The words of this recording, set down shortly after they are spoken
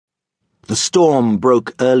The storm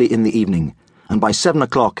broke early in the evening, and by 7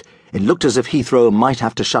 o'clock it looked as if Heathrow might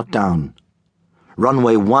have to shut down.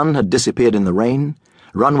 Runway 1 had disappeared in the rain,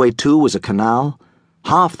 runway 2 was a canal,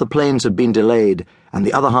 half the planes had been delayed, and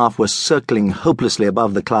the other half were circling hopelessly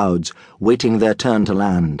above the clouds, waiting their turn to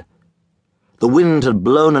land. The wind had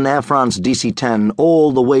blown an Air France DC-10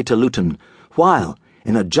 all the way to Luton, while,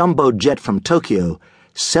 in a jumbo jet from Tokyo,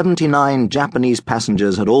 79 Japanese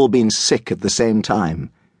passengers had all been sick at the same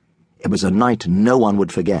time. It was a night no one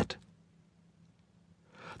would forget.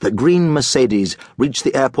 The green Mercedes reached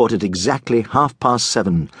the airport at exactly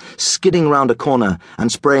 7:30, skidding round a corner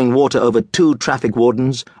and spraying water over 2 traffic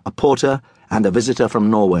wardens, a porter, and a visitor from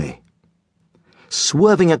Norway.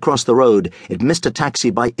 Swerving across the road, it missed a taxi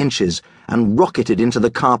by inches and rocketed into the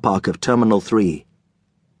car park of Terminal 3.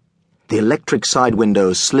 The electric side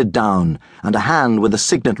windows slid down, and a hand with a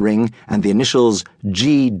signet ring and the initials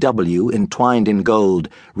GW entwined in gold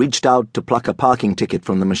reached out to pluck a parking ticket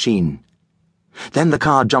from the machine. Then the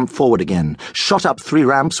car jumped forward again, shot up 3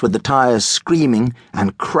 ramps with the tires screaming,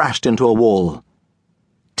 and crashed into a wall.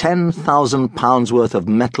 £10,000 worth of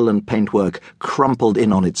metal and paintwork crumpled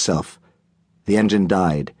in on itself. The engine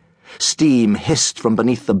died. Steam hissed from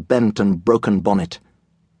beneath the bent and broken bonnet.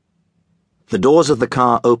 The doors of the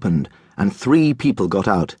car opened, and 3 people got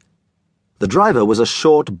out. The driver was a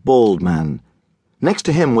short, bald man. Next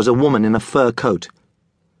to him was a woman in a fur coat.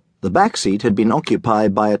 The back seat had been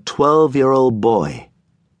occupied by a 12-year-old boy.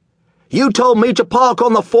 "You told me to park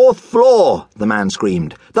on the 4th floor," the man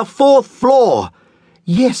screamed. "The 4th floor!"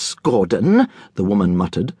 "Yes, Gordon," the woman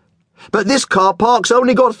muttered. "But this car park's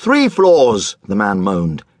only got 3 floors," the man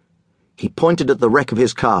moaned. He pointed at the wreck of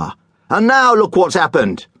his car. "And now look what's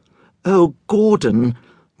happened." "Oh, Gordon,"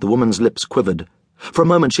 the woman's lips quivered. For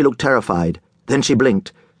a moment she looked terrified. Then she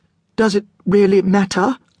blinked. "Does it really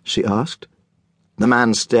matter?" she asked. The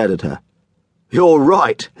man stared at her. "You're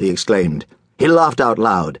right," he exclaimed. He laughed out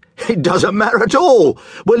loud. "It doesn't matter at all.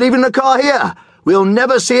 We're leaving the car here. We'll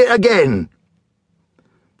never see it again."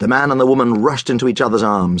 The man and the woman rushed into each other's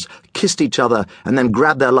arms, kissed each other, and then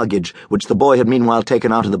grabbed their luggage, which the boy had meanwhile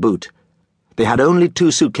taken out of the boot. They had only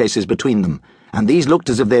 2 suitcases between them, and these looked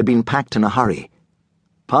as if they had been packed in a hurry.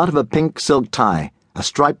 Part of a pink silk tie, a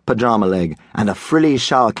striped pajama leg, and a frilly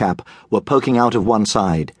shower cap were poking out of one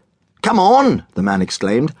side. "Come on," the man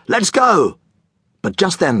exclaimed. "Let's go!" But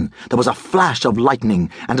just then there was a flash of lightning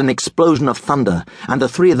and an explosion of thunder, and the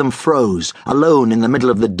 3 of them froze, alone in the middle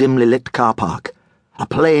of the dimly lit car park. A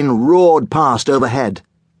plane roared past overhead.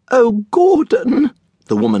 "Oh, Gordon,"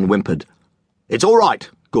 the woman whimpered. "It's all right,"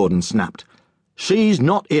 Gordon snapped. "She's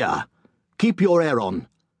not here. Keep your air on.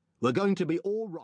 We're going to be all right."